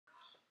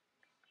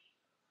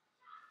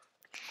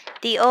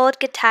The Old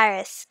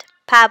Guitarist,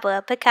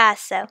 Pablo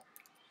Picasso.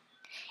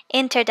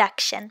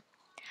 Introduction.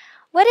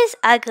 What is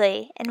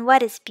ugly and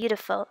what is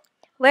beautiful?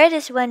 Where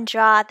does one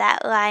draw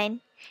that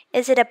line?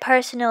 Is it a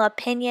personal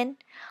opinion,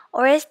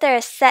 or is there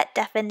a set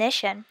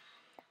definition?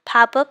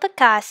 Pablo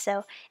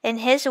Picasso, in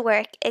his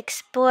work,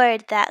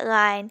 explored that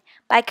line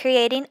by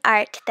creating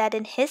art that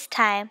in his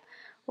time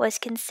was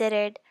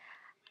considered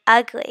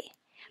ugly.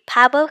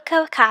 Pablo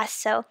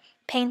Picasso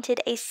painted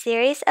a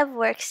series of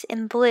works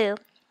in blue,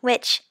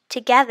 which,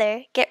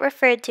 together, get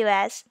referred to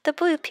as the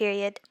Blue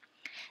Period.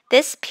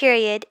 This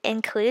period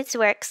includes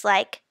works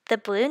like The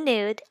Blue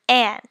Nude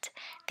and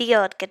The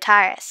Old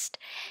Guitarist.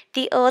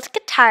 The Old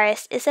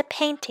Guitarist is a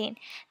painting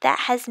that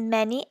has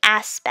many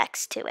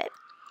aspects to it.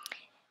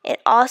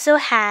 It also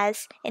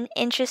has an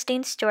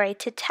interesting story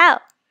to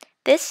tell.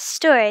 This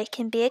story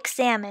can be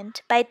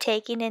examined by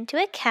taking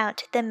into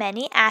account the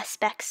many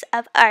aspects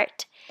of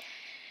art.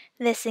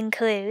 This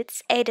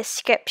includes a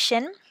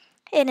description,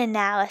 an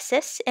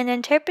analysis, an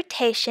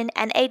interpretation,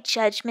 and a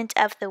judgment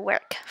of the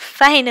work,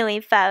 finally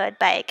followed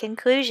by a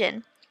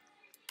conclusion.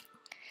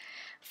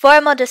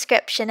 Formal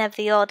description of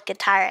the Old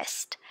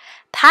Guitarist.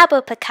 Pablo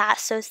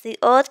Picasso's The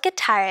Old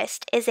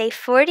Guitarist is a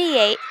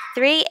 48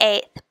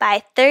 3/8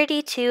 by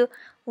 32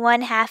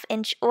 1/2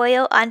 inch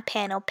oil on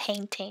panel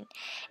painting.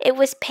 It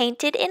was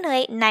painted in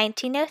late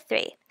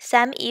 1903,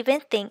 some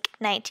even think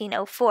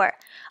 1904,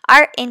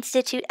 Art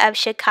Institute of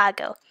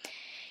Chicago.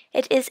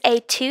 It is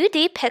a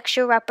 2D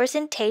picture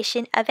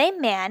representation of a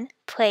man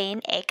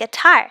playing a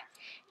guitar.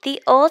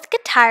 The Old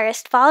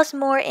Guitarist falls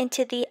more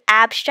into the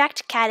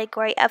abstract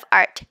category of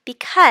art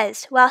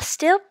because, while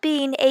still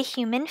being a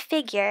human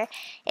figure,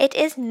 it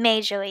is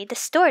majorly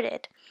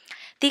distorted.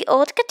 The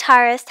Old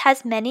Guitarist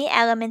has many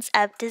elements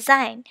of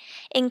design,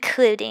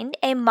 including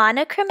a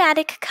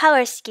monochromatic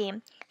color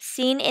scheme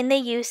seen in the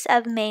use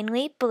of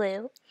mainly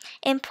blue,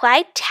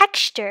 implied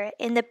texture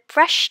in the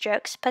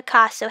brushstrokes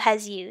Picasso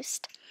has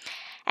used,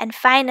 and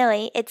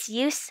finally its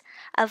use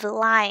of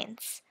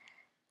lines.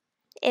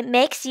 It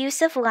makes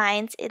use of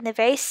lines in the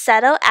very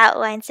subtle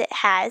outlines it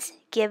has,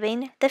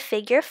 giving the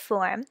figure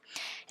form.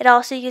 It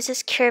also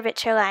uses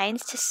curvature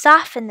lines to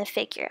soften the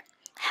figure.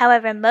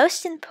 However,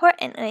 most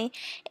importantly,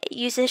 it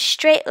uses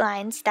straight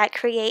lines that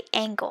create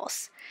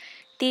angles.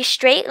 These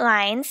straight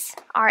lines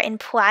are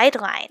implied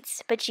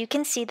lines, but you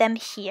can see them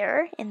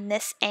here in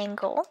this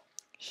angle,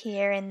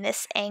 here in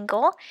this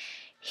angle,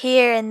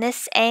 here in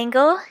this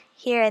angle,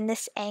 here in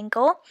this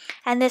angle,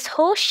 and this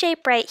whole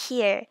shape right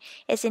here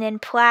is an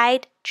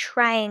implied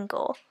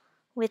triangle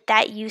with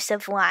that use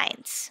of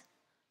lines,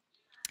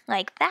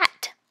 like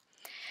that.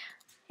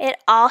 It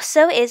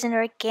also is an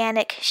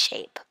organic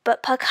shape,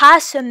 but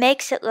Picasso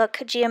makes it look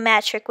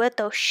geometric with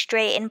those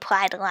straight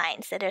implied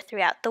lines that are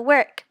throughout the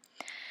work.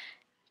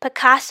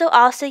 Picasso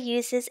also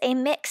uses a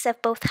mix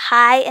of both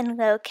high and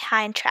low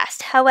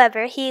contrast.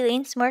 However, he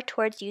leans more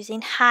towards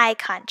using high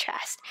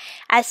contrast,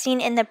 as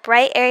seen in the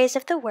bright areas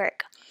of the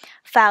work,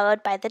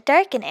 followed by the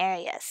darkened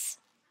areas.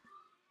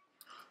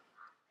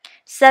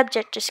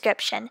 Subject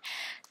description.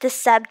 The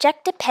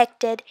subject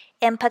depicted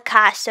in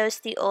Picasso's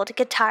The Old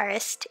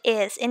Guitarist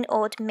is an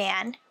old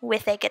man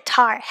with a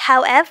guitar.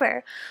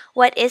 However,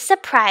 what is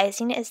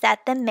surprising is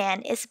that the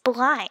man is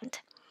blind.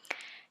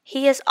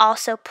 He is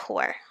also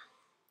poor.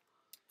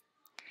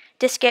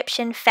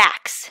 Description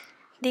facts.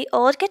 The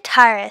Old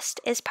Guitarist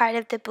is part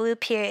of the Blue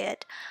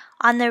Period.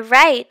 On the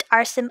right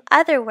are some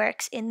other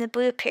works in the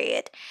Blue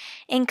Period,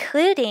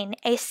 including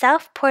a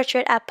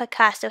self-portrait of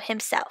Picasso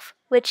himself,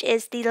 which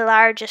is the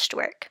largest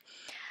work.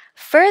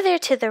 Further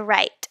to the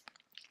right,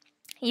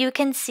 you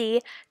can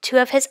see two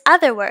of his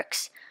other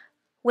works,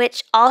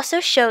 which also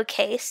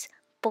showcase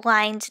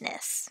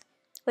blindness,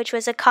 which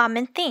was a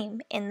common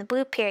theme in the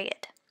Blue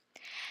Period.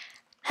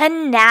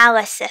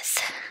 Analysis.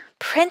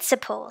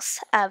 Principles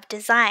of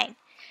design.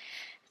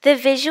 The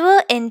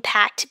visual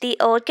impact the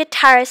Old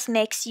Guitarist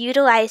makes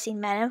utilizing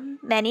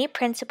many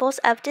principles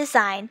of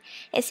design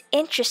is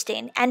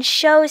interesting and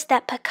shows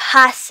that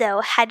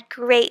Picasso had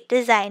great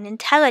design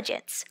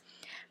intelligence.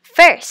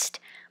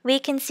 First, we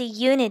can see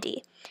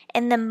unity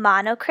in the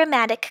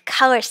monochromatic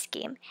color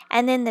scheme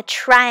and in the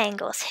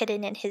triangles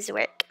hidden in his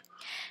work.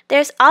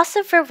 There's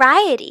also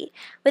variety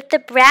with the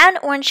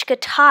brown-orange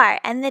guitar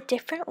and the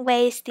different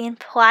ways the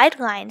implied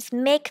lines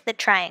make the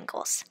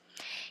triangles.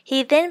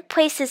 He then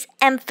places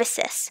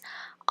emphasis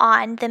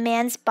on the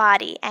man's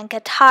body and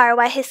guitar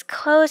while his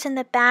clothes in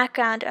the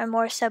background are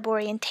more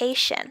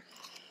sub-orientation.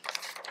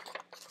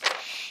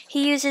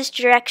 He uses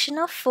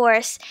directional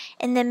force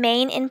in the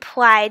main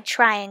implied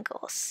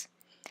triangles,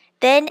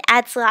 then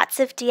adds lots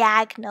of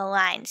diagonal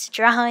lines,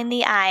 drawing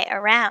the eye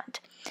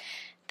around.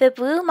 The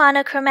blue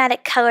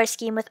monochromatic color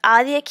scheme with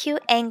all the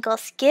acute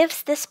angles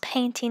gives this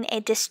painting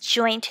a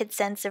disjointed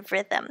sense of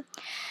rhythm.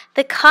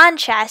 The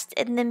contrast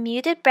in the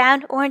muted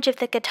brown-orange of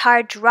the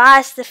guitar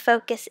draws the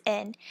focus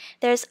in.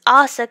 There's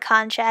also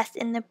contrast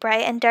in the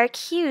bright and dark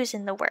hues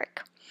in the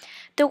work.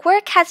 The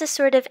work has a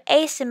sort of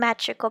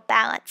asymmetrical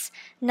balance,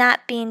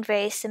 not being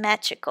very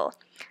symmetrical.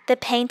 The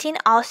painting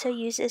also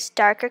uses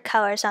darker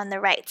colors on the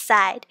right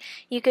side.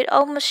 You could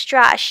almost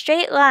draw a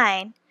straight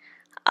line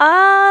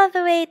all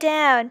the way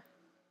down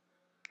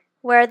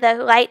where the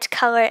light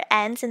color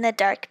ends and the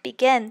dark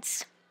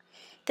begins.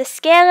 The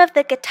scale of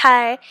the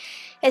guitar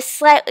is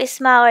slightly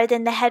smaller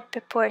than the head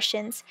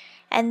proportions,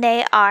 and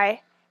they are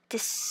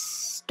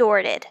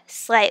distorted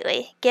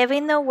slightly,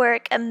 giving the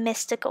work a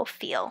mystical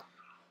feel.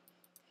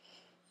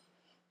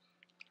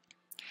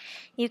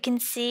 You can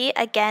see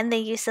again the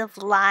use of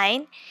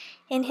line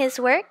in his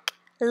work.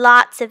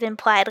 Lots of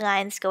implied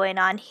lines going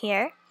on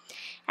here.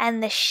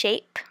 And the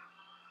shape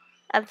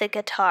of the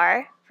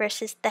guitar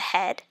versus the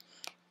head.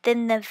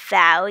 Then the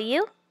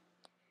value,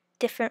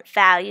 different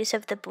values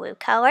of the blue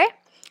color.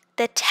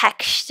 The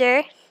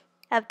texture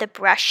of the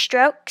brush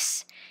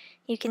strokes.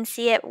 You can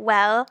see it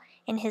well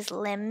in his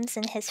limbs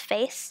and his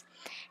face.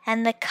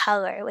 And the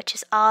color, which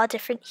is all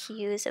different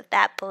hues of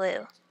that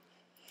blue.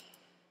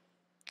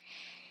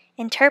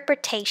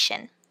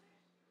 Interpretation.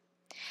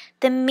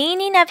 The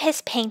meaning of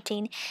his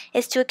painting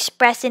is to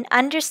express an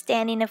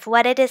understanding of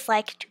what it is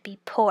like to be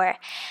poor,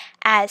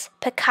 as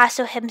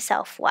Picasso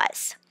himself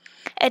was.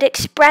 It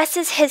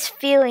expresses his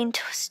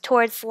feelings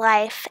towards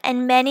life,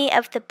 and many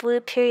of the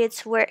Blue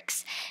Period's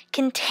works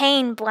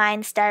contain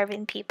blind,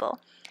 starving people.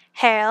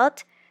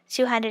 Harold,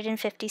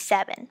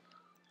 257.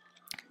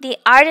 The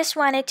artist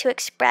wanted to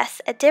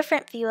express a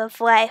different view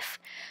of life,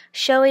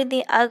 showing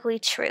the ugly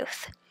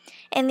truth.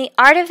 In the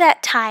art of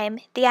that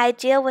time, the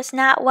ideal was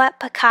not what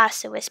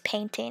Picasso was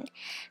painting.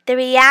 The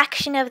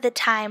reaction of the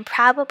time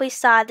probably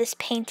saw this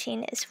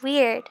painting as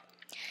weird.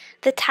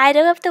 The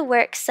title of the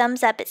work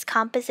sums up its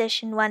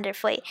composition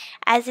wonderfully,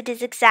 as it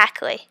is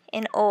exactly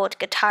an Old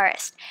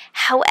Guitarist.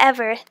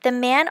 However, the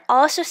man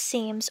also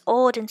seems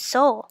old in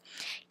soul,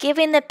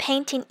 giving the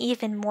painting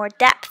even more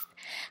depth.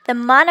 The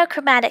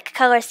monochromatic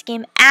color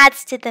scheme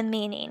adds to the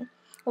meaning,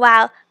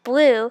 while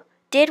blue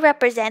did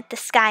represent the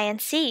sky and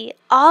sea,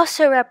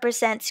 also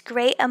represents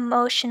great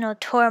emotional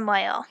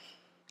turmoil.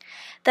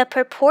 The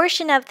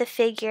proportion of the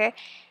figure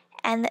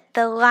and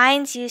the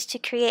lines used to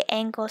create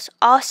angles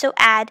also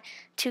add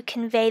to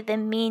convey the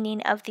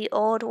meaning of the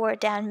old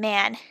wore-down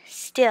man,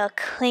 still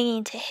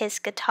clinging to his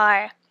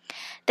guitar.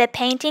 The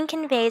painting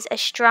conveys a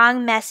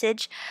strong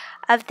message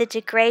of the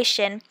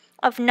degradation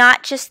of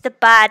not just the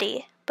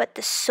body, but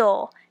the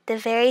soul, the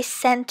very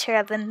center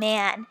of a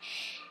man.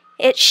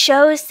 It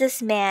shows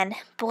this man,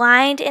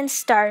 blind and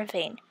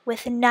starving,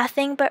 with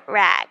nothing but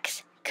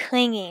rags,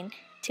 clinging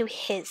to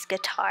his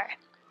guitar.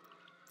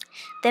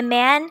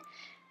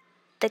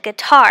 The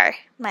guitar,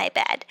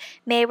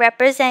 may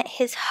represent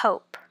his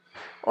hope,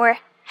 or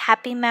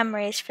happy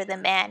memories for the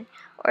man,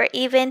 or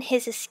even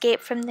his escape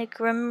from the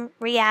grim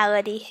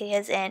reality he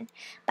is in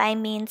by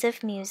means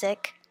of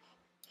music.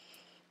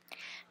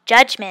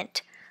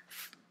 Judgment.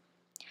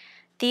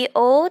 The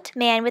old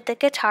man with the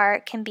guitar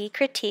can be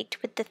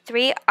critiqued with the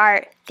three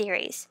art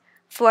theories: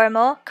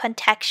 formal,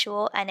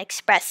 contextual, and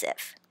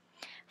expressive.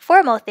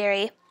 Formal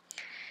theory.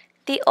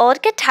 The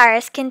Old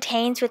Guitarist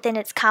contains within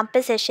its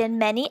composition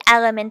many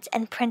elements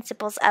and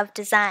principles of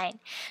design.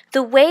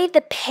 The way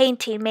the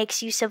painting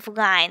makes use of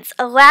lines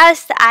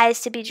allows the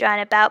eyes to be drawn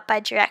about by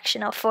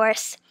directional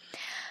force.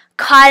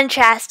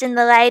 Contrast in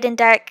the light and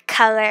dark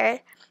color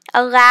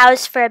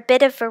allows for a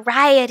bit of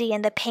variety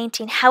in the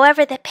painting.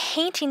 However, the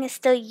painting is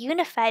still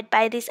unified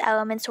by these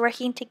elements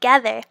working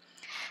together.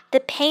 The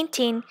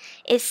painting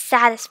is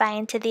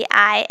satisfying to the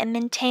eye and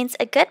maintains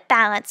a good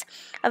balance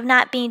of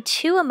not being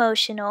too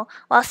emotional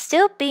while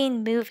still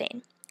being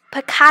moving.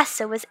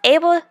 Picasso was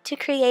able to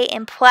create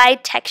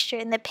implied texture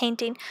in the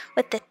painting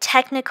with the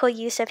technical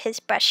use of his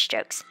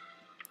brushstrokes.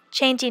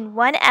 Changing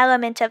one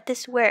element of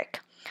this work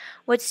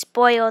would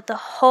spoil the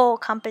whole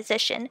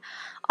composition.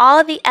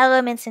 All the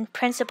elements and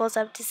principles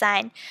of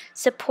design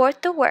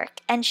support the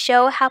work and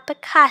show how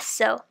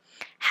Picasso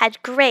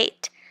had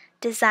great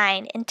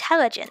design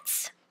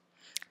intelligence.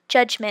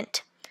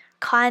 Judgment.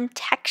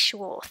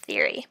 Contextual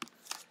theory.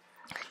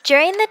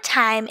 During the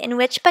time in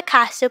which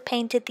Picasso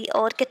painted the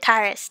Old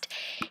Guitarist,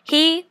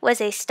 he was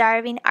a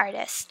starving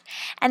artist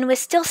and was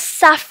still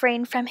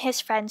suffering from his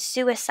friend's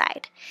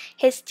suicide.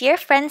 His dear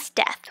friend's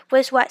death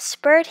was what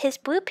spurred his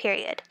Blue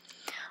Period.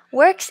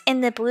 Works in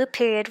the Blue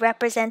Period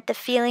represent the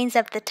feelings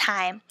of the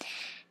time.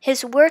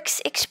 His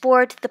works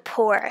explored the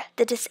poor,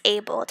 the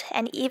disabled,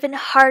 and even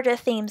harder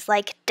themes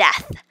like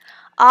death,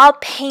 all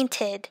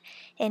painted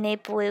in a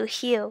blue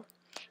hue.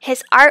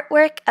 His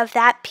artwork of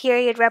that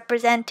period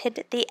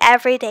represented the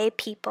everyday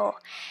people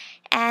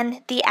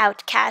and the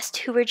outcast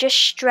who were just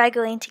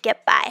struggling to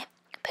get by.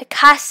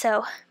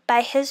 Picasso, by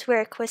his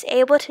work, was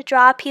able to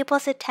draw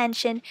people's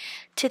attention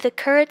to the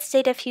current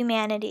state of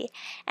humanity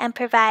and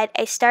provide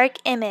a stark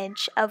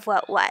image of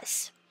what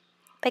was.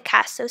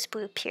 Picasso's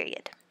Blue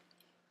Period.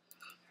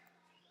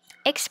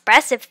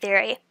 Expressive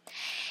theory.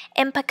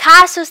 In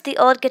Picasso's The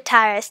Old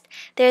Guitarist,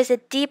 there is a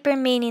deeper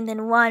meaning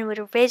than one would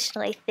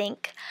originally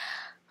think.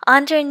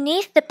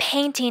 Underneath the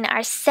painting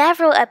are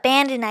several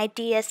abandoned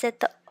ideas that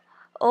the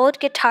Old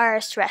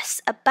Guitarist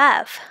rests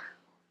above.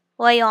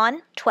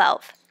 Leon,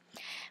 12.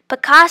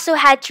 Picasso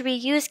had to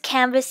reuse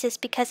canvases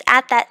because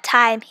at that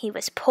time he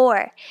was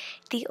poor.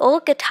 The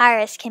Old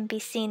Guitarist can be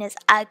seen as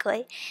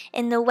ugly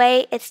in the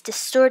way its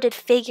distorted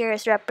figure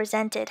is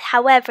represented.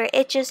 However,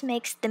 it just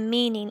makes the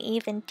meaning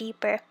even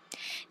deeper.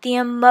 The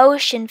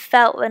emotion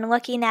felt when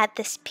looking at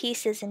this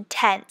piece is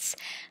intense.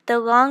 The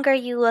longer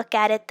you look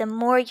at it, the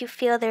more you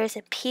feel there is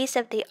a piece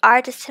of the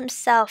artist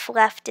himself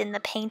left in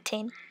the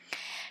painting.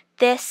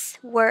 This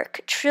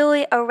work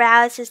truly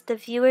arouses the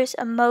viewer's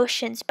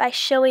emotions by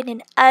showing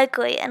an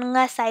ugly and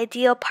less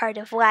ideal part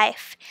of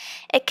life.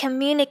 It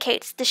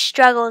communicates the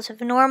struggles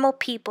of normal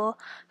people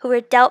who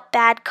were dealt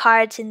bad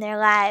cards in their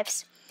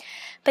lives.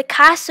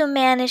 Picasso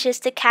manages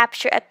to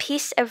capture a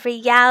piece of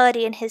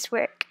reality in his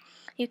work.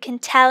 You can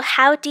tell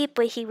how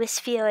deeply he was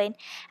feeling,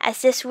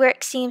 as this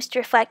work seems to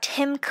reflect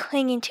him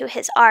clinging to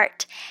his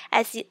art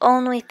as the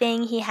only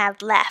thing he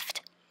had left.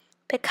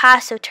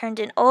 Picasso turned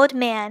an old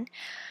man,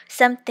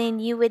 something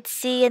you would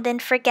see and then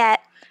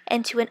forget,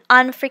 into an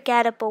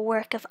unforgettable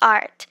work of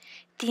art.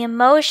 The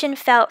emotion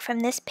felt from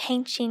this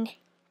painting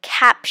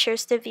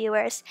captures the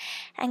viewers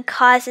and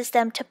causes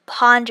them to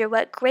ponder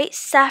what great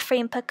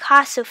suffering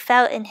Picasso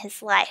felt in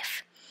his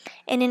life.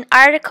 In an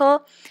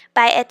article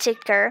by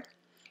Etiquer,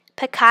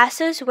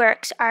 Picasso's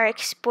works are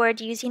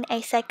explored using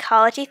a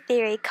psychology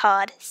theory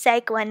called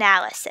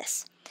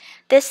psychoanalysis.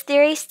 This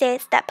theory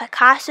states that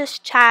Picasso's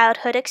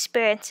childhood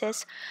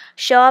experiences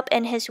show up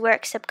in his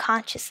work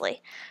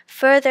subconsciously,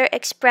 further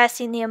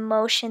expressing the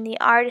emotion the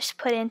artist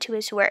put into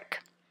his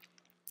work.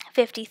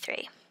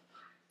 53.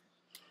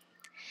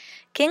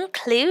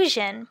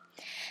 Conclusion.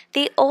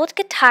 The Old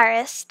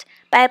Guitarist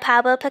by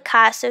Pablo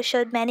Picasso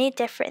showed many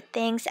different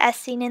things as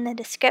seen in the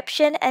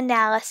description,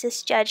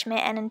 analysis,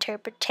 judgment, and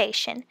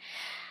interpretation.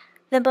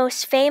 The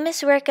most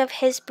famous work of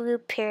his blue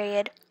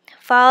period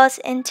falls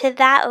into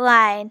that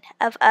line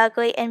of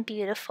ugly and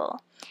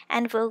beautiful,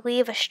 and will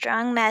leave a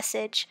strong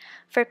message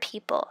for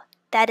people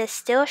that is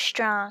still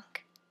strong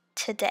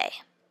today.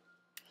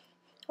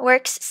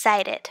 Works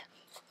cited.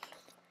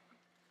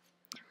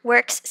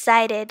 Works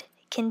cited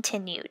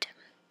continued.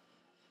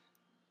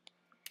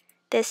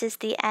 This is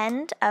the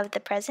end of the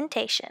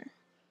presentation.